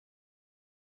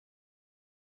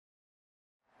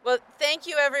Well, thank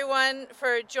you everyone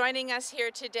for joining us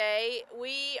here today.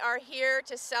 We are here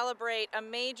to celebrate a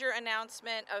major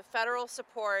announcement of federal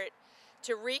support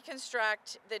to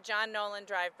reconstruct the John Nolen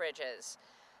Drive bridges.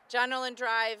 John Nolen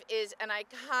Drive is an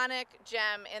iconic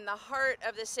gem in the heart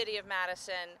of the city of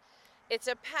Madison. It's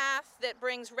a path that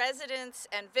brings residents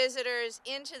and visitors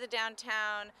into the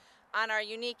downtown on our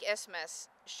unique isthmus,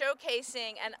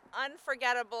 showcasing an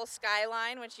unforgettable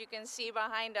skyline, which you can see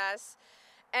behind us.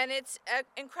 And it's an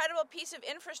incredible piece of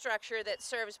infrastructure that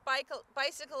serves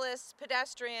bicyclists,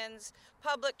 pedestrians,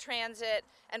 public transit,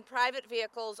 and private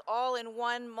vehicles all in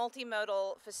one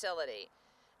multimodal facility.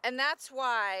 And that's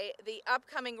why the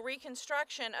upcoming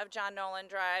reconstruction of John Nolen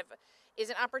Drive is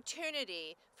an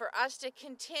opportunity for us to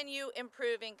continue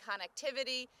improving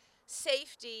connectivity,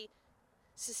 safety,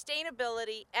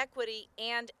 sustainability, equity,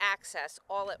 and access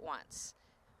all at once.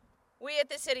 We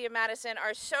at the City of Madison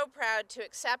are so proud to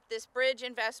accept this Bridge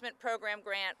Investment Program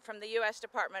grant from the U.S.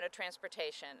 Department of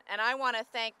Transportation. And I want to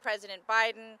thank President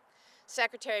Biden,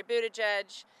 Secretary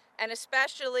Buttigieg, and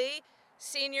especially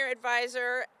Senior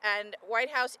Advisor and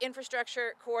White House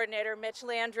Infrastructure Coordinator Mitch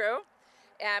Landrieu,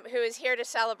 who is here to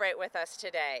celebrate with us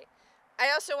today.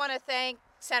 I also want to thank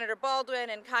Senator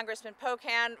Baldwin and Congressman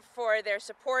Pocan for their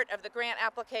support of the grant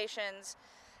applications,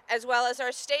 as well as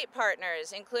our state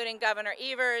partners, including Governor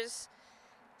Evers,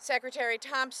 Secretary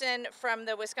Thompson from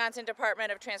the Wisconsin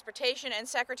Department of Transportation, and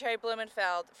Secretary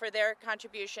Blumenfeld for their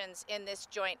contributions in this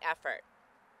joint effort.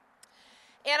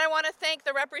 And I want to thank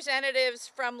the representatives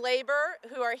from labor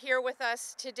who are here with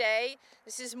us today.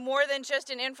 This is more than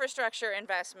just an infrastructure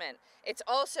investment. It's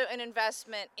also an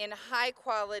investment in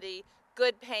high-quality,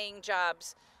 good-paying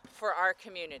jobs for our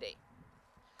community.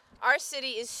 Our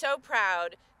city is so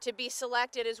proud to be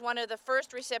selected as one of the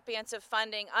first recipients of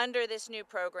funding under this new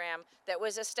program that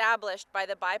was established by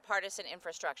the Bipartisan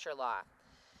Infrastructure Law.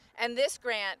 And this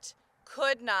grant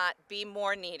could not be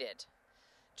more needed.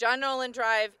 John Nolen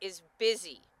Drive is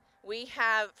busy. We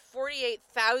have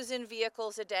 48,000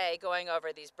 vehicles a day going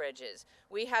over these bridges.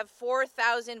 We have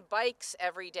 4,000 bikes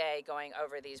every day going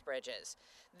over these bridges.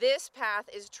 This path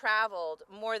is traveled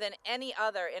more than any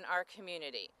other in our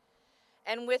community.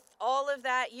 And with all of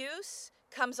that use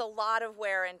comes a lot of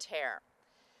wear and tear.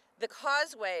 The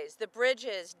causeways, the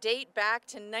bridges, date back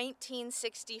to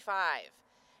 1965.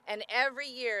 And every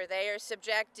year they are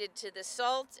subjected to the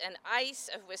salt and ice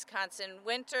of Wisconsin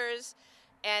winters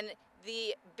and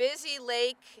the busy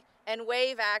lake and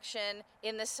wave action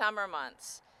in the summer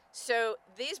months. So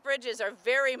these bridges are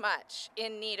very much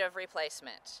in need of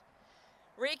replacement.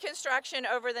 Reconstruction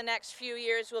over the next few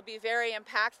years will be very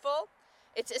impactful.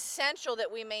 It's essential that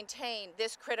we maintain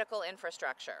this critical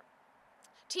infrastructure.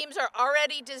 Teams are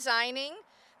already designing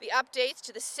the updates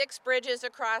to the 6 bridges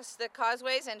across the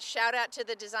causeways, and shout out to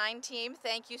the design team.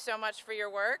 Thank you so much for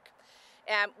your work.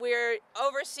 We're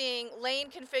overseeing lane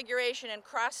configuration and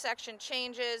cross-section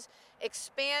changes,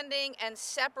 expanding and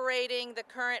separating the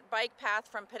current bike path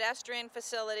from pedestrian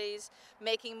facilities,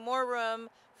 making more room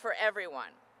for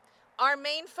everyone. Our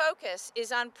main focus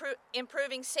is on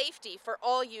improving safety for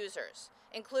all users,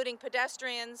 including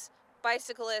pedestrians,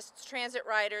 bicyclists, transit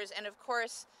riders, and of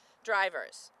course,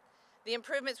 drivers. The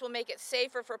improvements will make it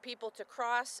safer for people to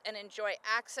cross and enjoy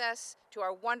access to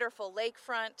our wonderful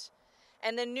lakefront,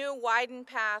 and the new widened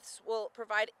paths will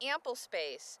provide ample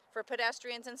space for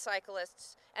pedestrians and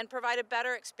cyclists and provide a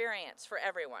better experience for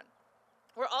everyone.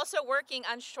 We're also working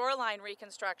on shoreline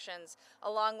reconstructions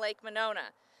along Lake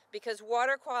Monona, because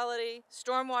water quality,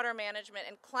 stormwater management,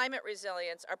 and climate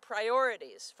resilience are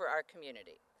priorities for our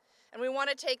community. And we want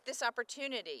to take this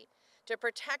opportunity to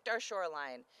protect our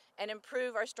shoreline and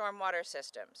improve our stormwater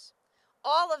systems.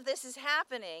 All of this is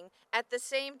happening at the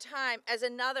same time as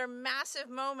another massive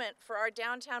moment for our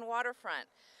downtown waterfront,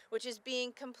 which is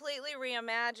being completely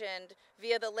reimagined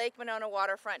via the Lake Monona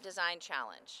Waterfront Design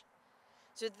Challenge.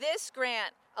 So this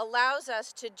grant allows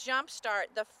us to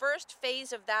jumpstart the first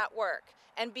phase of that work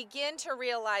and begin to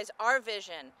realize our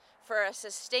vision for a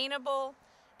sustainable,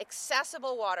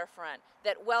 accessible waterfront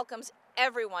that welcomes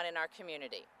everyone in our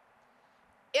community.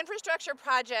 Infrastructure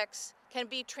projects can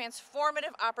be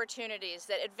transformative opportunities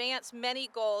that advance many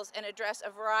goals and address a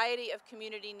variety of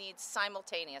community needs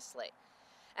simultaneously.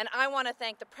 And I want to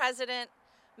thank the President,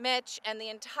 Mitch, and the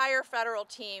entire federal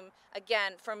team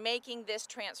again for making this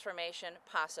transformation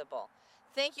possible.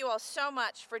 Thank you all so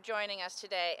much for joining us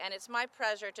today, and it's my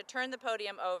pleasure to turn the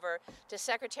podium over to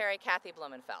Secretary Kathy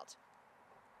Blumenfeld.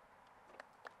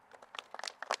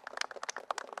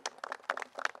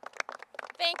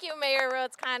 Thank you, Mayor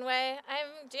Rhodes Conway.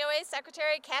 I'm DOA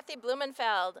Secretary Kathy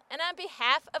Blumenfeld, and on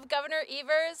behalf of Governor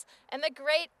Evers and the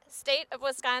great state of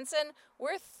Wisconsin,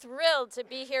 we're thrilled to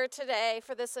be here today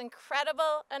for this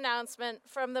incredible announcement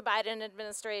from the Biden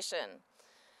administration.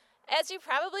 As you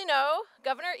probably know,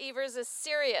 Governor Evers is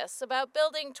serious about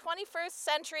building 21st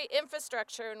century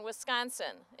infrastructure in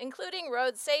Wisconsin, including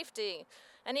road safety,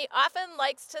 and he often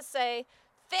likes to say,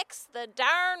 "Fix the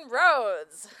darn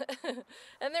roads."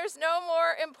 And there's no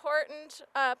more important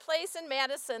place in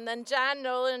Madison than John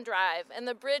Nolen Drive and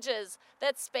the bridges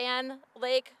that span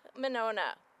Lake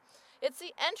Monona. It's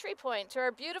the entry point to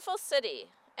our beautiful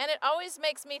city, and it always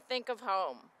makes me think of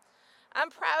home.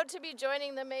 I'm proud to be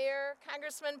joining the Mayor,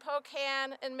 Congressman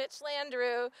Pocan, and Mitch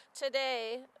Landrieu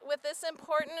today with this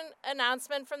important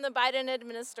announcement from the Biden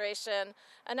administration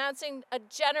announcing a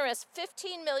generous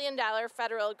 $15 million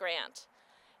federal grant.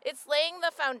 It's laying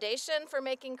the foundation for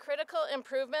making critical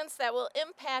improvements that will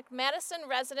impact Madison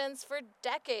residents for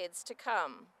decades to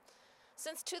come.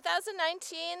 Since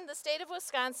 2019, the state of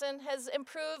Wisconsin has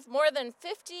improved more than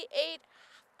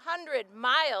 5,800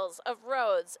 miles of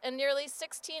roads and nearly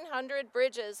 1,600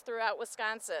 bridges throughout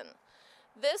Wisconsin.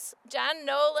 This John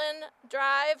Nolen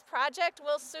Drive project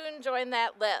will soon join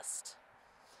that list.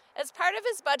 As part of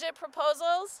his budget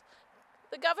proposals,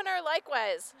 the governor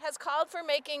likewise has called for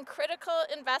making critical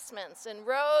investments in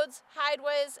roads,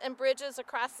 highways, and bridges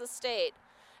across the state,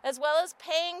 as well as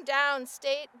paying down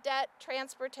state debt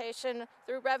transportation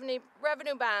through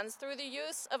revenue bonds through the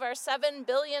use of our $7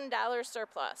 billion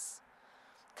surplus.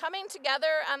 Coming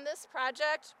together on this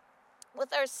project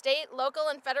with our state, local,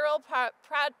 and federal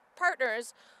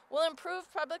partners will improve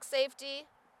public safety,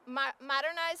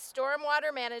 modernize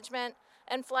stormwater management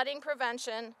and flooding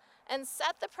prevention, and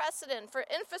set the precedent for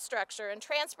infrastructure and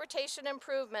transportation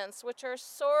improvements which are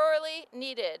sorely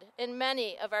needed in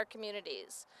many of our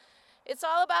communities. It's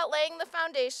all about laying the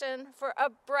foundation for a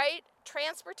bright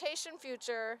transportation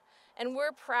future, and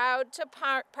we're proud to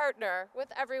partner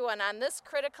with everyone on this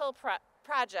critical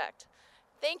project.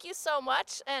 Thank you so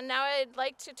much, and now I'd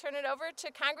like to turn it over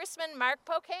to Congressman Mark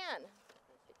Pocan.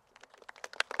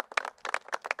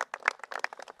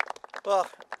 Well,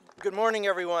 good morning,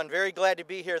 everyone. Very glad to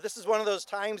be here. This is one of those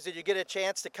times that you get a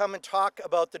chance to come and talk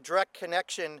about the direct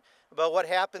connection about what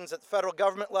happens at the federal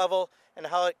government level and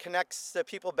how it connects the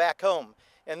people back home.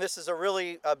 And this is a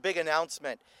really big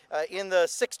announcement. In the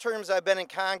 6 terms I've been in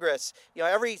Congress,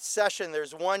 every session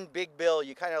there's one big bill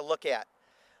you kind of look at.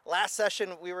 Last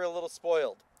session, we were a little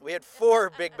spoiled. We had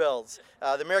 4 big bills.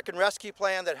 The American Rescue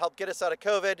Plan that helped get us out of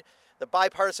COVID, the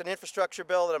bipartisan infrastructure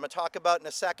bill that I'm going to talk about in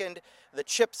a second, the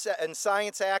CHIPS and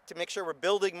Science Act to make sure we're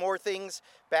building more things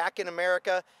back in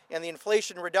America, and the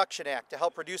Inflation Reduction Act to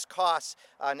help reduce costs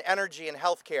on energy and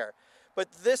healthcare.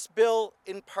 But this bill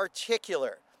in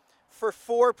particular, for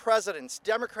 4 presidents,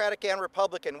 Democratic and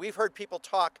Republican, we've heard people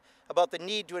talk about the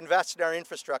need to invest in our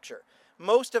infrastructure.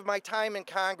 Most of my time in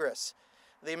Congress,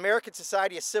 the American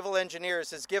Society of Civil Engineers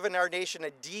has given our nation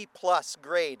a D+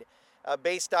 grade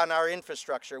based on our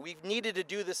infrastructure. We've needed to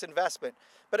do this investment.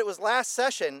 But it was last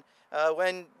session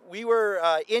when we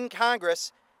were in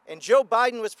Congress and Joe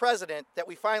Biden was president that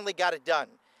we finally got it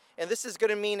done. And this is going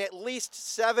to mean at least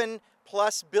 $7+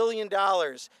 billion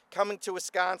coming to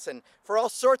Wisconsin for all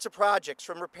sorts of projects,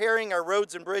 from repairing our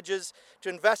roads and bridges to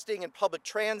investing in public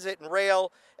transit and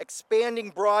rail,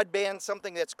 expanding broadband,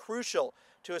 something that's crucial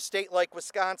to a state like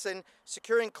Wisconsin,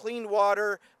 securing clean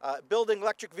water, building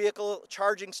electric vehicle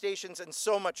charging stations, and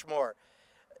so much more.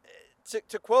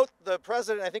 To quote the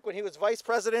president, I think when he was vice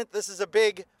president, this is a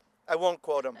big, I won't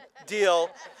quote him, deal.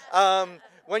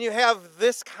 When you have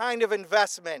this kind of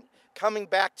investment coming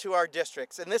back to our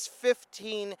districts, and this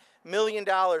 $15 million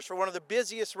for one of the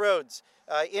busiest roads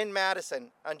in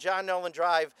Madison on John Nolen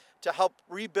Drive to help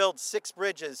rebuild 6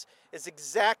 bridges is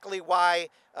exactly why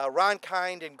Ron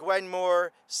Kind and Gwen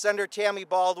Moore, Senator Tammy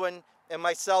Baldwin, and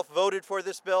myself voted for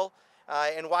this bill,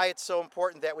 and why it's so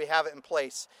important that we have it in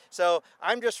place. So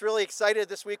I'm just really excited.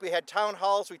 This week we had town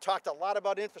halls. We talked a lot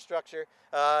about infrastructure.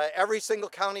 Every single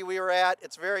county we were at,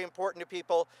 it's very important to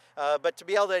people. But to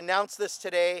be able to announce this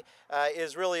today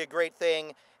is really a great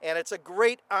thing. And it's a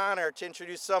great honor to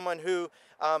introduce someone who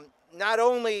not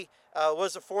only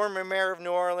was a former mayor of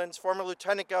New Orleans, former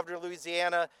lieutenant governor of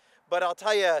Louisiana, but I'll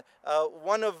tell you,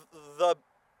 one of the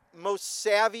most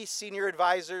savvy senior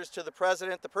advisors to the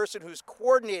president, the person who's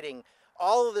coordinating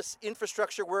all of this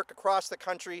infrastructure work across the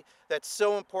country that's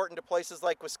so important to places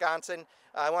like Wisconsin.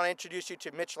 I want to introduce you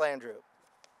to Mitch Landrieu.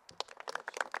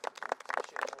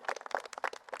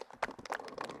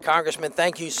 Congressman,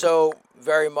 thank you so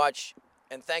very much,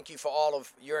 and thank you for all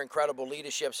of your incredible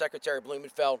leadership. Secretary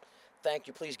Blumenfeld, thank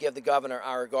you. Please give the governor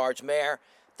our regards. Mayor,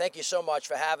 thank you so much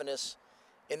for having us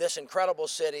in this incredible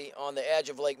city on the edge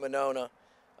of Lake Monona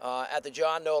at the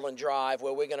John Nolen Drive,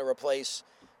 where we're going to replace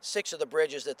 6 of the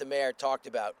bridges that the mayor talked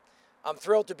about. I'm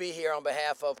thrilled to be here on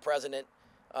behalf of President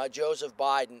Joseph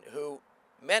Biden, who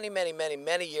many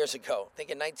years ago, I think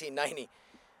in 1990,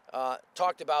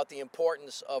 talked about the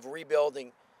importance of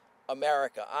rebuilding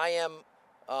America. I am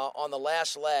on the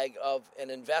last leg of an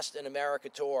Invest in America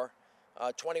tour,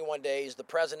 21 days. The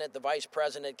president, the vice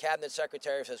president, cabinet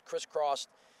secretaries has crisscrossed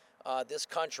this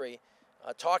country,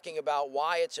 talking about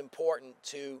why it's important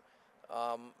to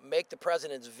make the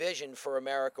president's vision for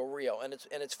America real. And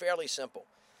it's fairly simple.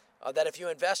 That if you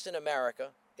invest in America,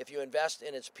 if you invest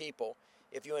in its people,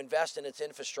 if you invest in its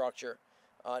infrastructure,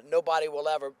 nobody will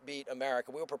ever beat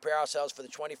America. We will prepare ourselves for the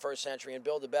 21st century and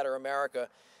build a better America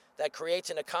that creates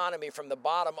an economy from the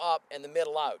bottom up and the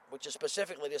middle out, which is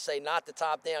specifically to say not the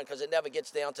top down, because it never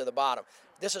gets down to the bottom.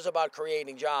 This is about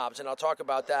creating jobs, and I'll talk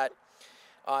about that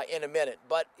in a minute.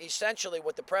 But essentially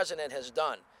what the president has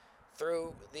done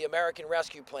through the American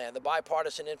Rescue Plan, the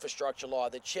Bipartisan Infrastructure Law,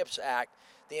 the CHIPS Act,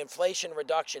 the Inflation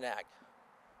Reduction Act,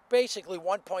 basically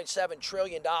 $1.7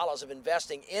 trillion of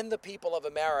investing in the people of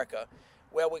America,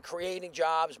 where we're creating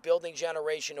jobs, building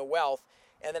generational wealth,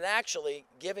 and then actually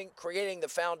creating the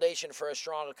foundation for a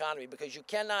strong economy, because you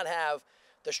cannot have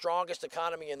the strongest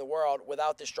economy in the world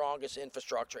without the strongest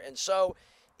infrastructure. And so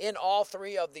in all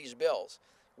 3 of these bills,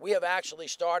 we have actually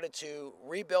started to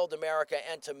rebuild America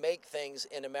and to make things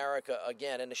in America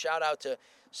again. And a shout out to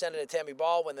Senator Tammy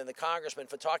Baldwin and the congressman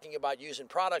for talking about using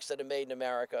products that are made in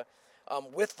America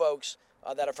with folks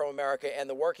that are from America, and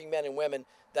the working men and women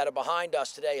that are behind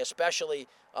us today, especially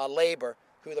labor,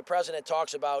 who the president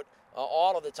talks about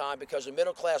all of the time, because the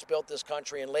middle class built this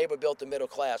country and labor built the middle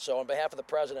class. So on behalf of the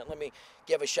president, let me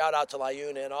give a shout out to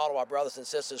Layuna and all of our brothers and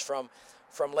sisters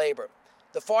from labor.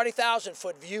 The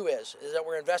 40,000-foot view is that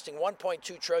we're investing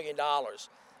 $1.2 trillion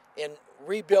in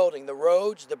rebuilding the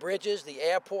roads, the bridges, the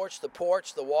airports, the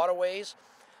ports, the waterways,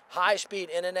 high-speed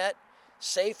internet,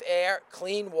 safe air,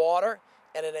 clean water,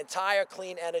 and an entire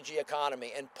clean energy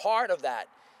economy. And part of that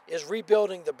is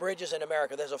rebuilding the bridges in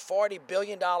America. There's a $40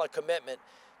 billion commitment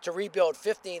to rebuild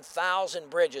 15,000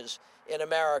 bridges in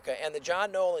America. And the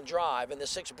John Nolen Drive and the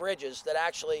 6 bridges that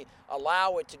actually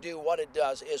allow it to do what it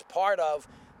does is part of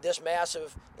this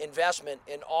massive investment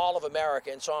in all of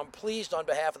America. And so I'm pleased on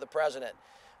behalf of the president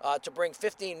to bring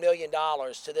 $15 million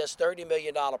to this $30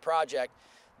 million project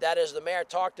that, as the mayor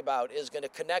talked about, is going to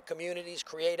connect communities,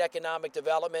 create economic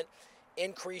development,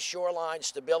 increase shoreline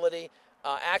stability,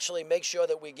 actually make sure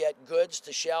that we get goods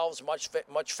to shelves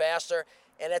much faster,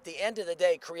 and at the end of the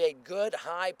day, create good,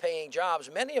 high-paying jobs,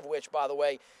 many of which, by the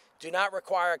way, do not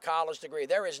require a college degree.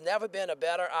 There has never been a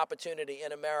better opportunity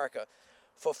in America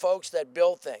for folks that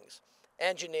build things,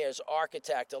 engineers,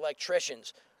 architects,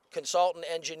 electricians, consultant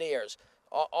engineers,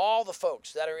 all the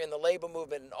folks that are in the labor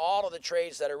movement and all of the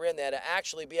trades that are in there, to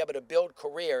actually be able to build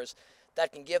careers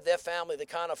that can give their family the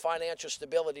kind of financial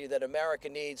stability that America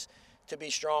needs to be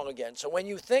strong again. So when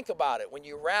you think about it, when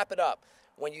you wrap it up,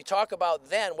 when you talk about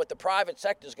then what the private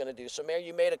sector is going to do. So, Mayor,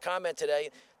 you made a comment today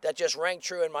that just rang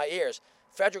true in my ears.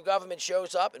 Federal government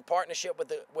shows up in partnership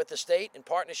with the state, in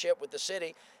partnership with the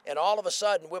city, and all of a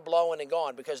sudden we're blowing and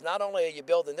gone, because not only are you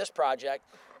building this project,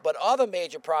 but other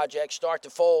major projects start to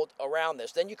fold around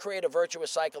this. Then you create a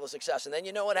virtuous cycle of success. And then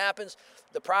you know what happens?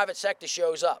 The private sector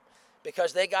shows up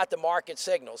because they got the market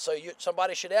signal. So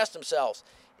somebody should ask themselves,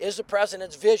 is the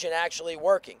president's vision actually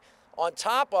working? On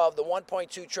top of the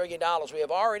 $1.2 trillion, we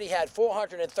have already had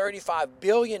 $435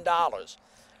 billion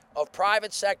of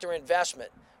private sector investment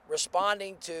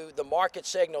responding to the market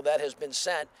signal that has been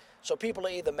sent. So people are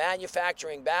either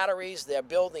manufacturing batteries, they're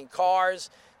building cars,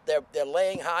 they're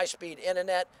laying high-speed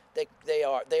internet, they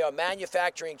are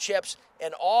manufacturing chips,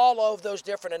 and all of those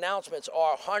different announcements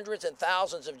are hundreds and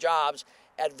thousands of jobs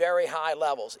at very high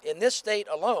levels. In this state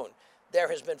alone, there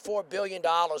has been $4 billion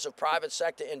of private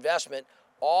sector investment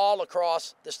all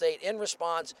across the state in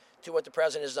response to what the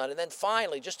president has done. And then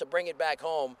finally, just to bring it back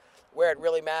home where it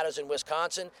really matters in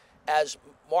Wisconsin, as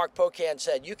Mark Pocan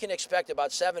said, you can expect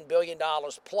about $7 billion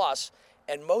plus,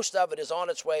 and most of it is on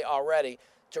its way already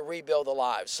to rebuild the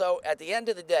lives. So at the end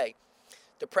of the day,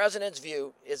 the president's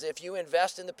view is if you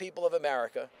invest in the people of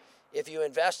America, if you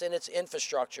invest in its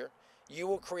infrastructure, you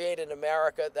will create an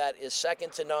America that is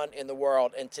second to none in the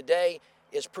world. And today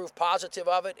is proof positive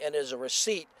of it, and is a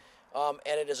receipt, and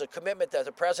it is a commitment that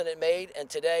the president made, and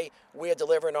today we are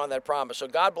delivering on that promise. So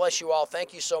God bless you all.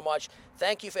 Thank you so much.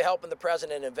 Thank you for helping the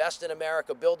president invest in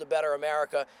America, build a better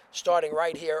America, starting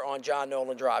right here on John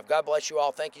Nolen Drive. God bless you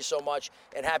all. Thank you so much,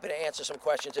 and happy to answer some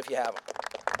questions if you have them.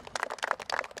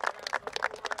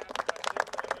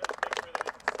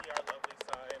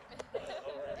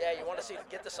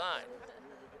 the sign.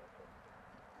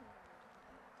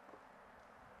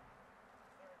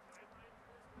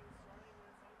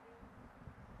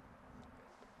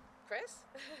 Chris?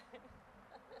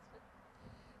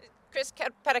 Chris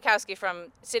Pedakowski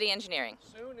from City Engineering.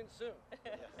 Soon and soon.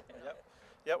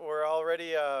 Yep, we're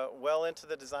already well into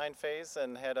the design phase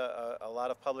and had a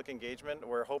lot of public engagement.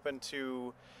 We're hoping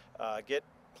to get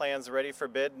plans ready for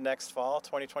bid next fall,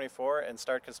 2024, and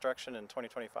start construction in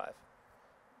 2025.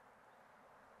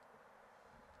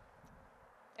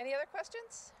 Any other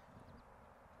questions?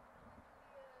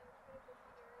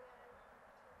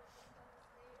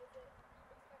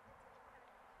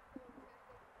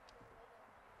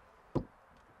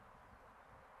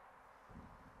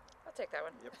 I'll take that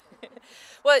one. Yep.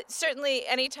 Well, certainly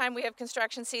anytime we have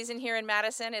construction season here in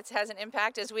Madison, it has an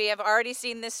impact, as we have already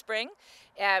seen this spring.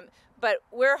 But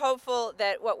we're hopeful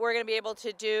that what we're going to be able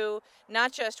to do,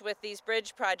 not just with these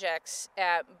bridge projects,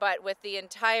 but with the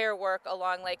entire work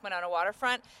along Lake Monona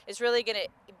waterfront, is really going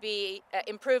to be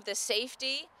improve the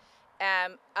safety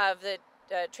of the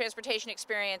transportation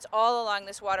experience all along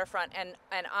this waterfront and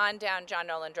on down John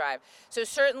Nolen Drive. So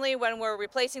certainly when we're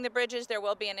replacing the bridges, there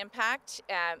will be an impact,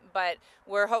 but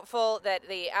we're hopeful that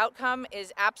the outcome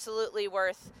is absolutely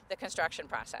worth the construction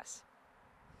process.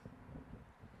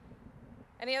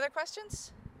 Any other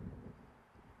questions?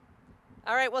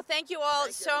 All right, well, thank you all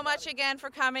so much again for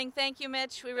coming. Thank you,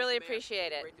 Mitch. We really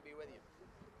appreciate it. Great to be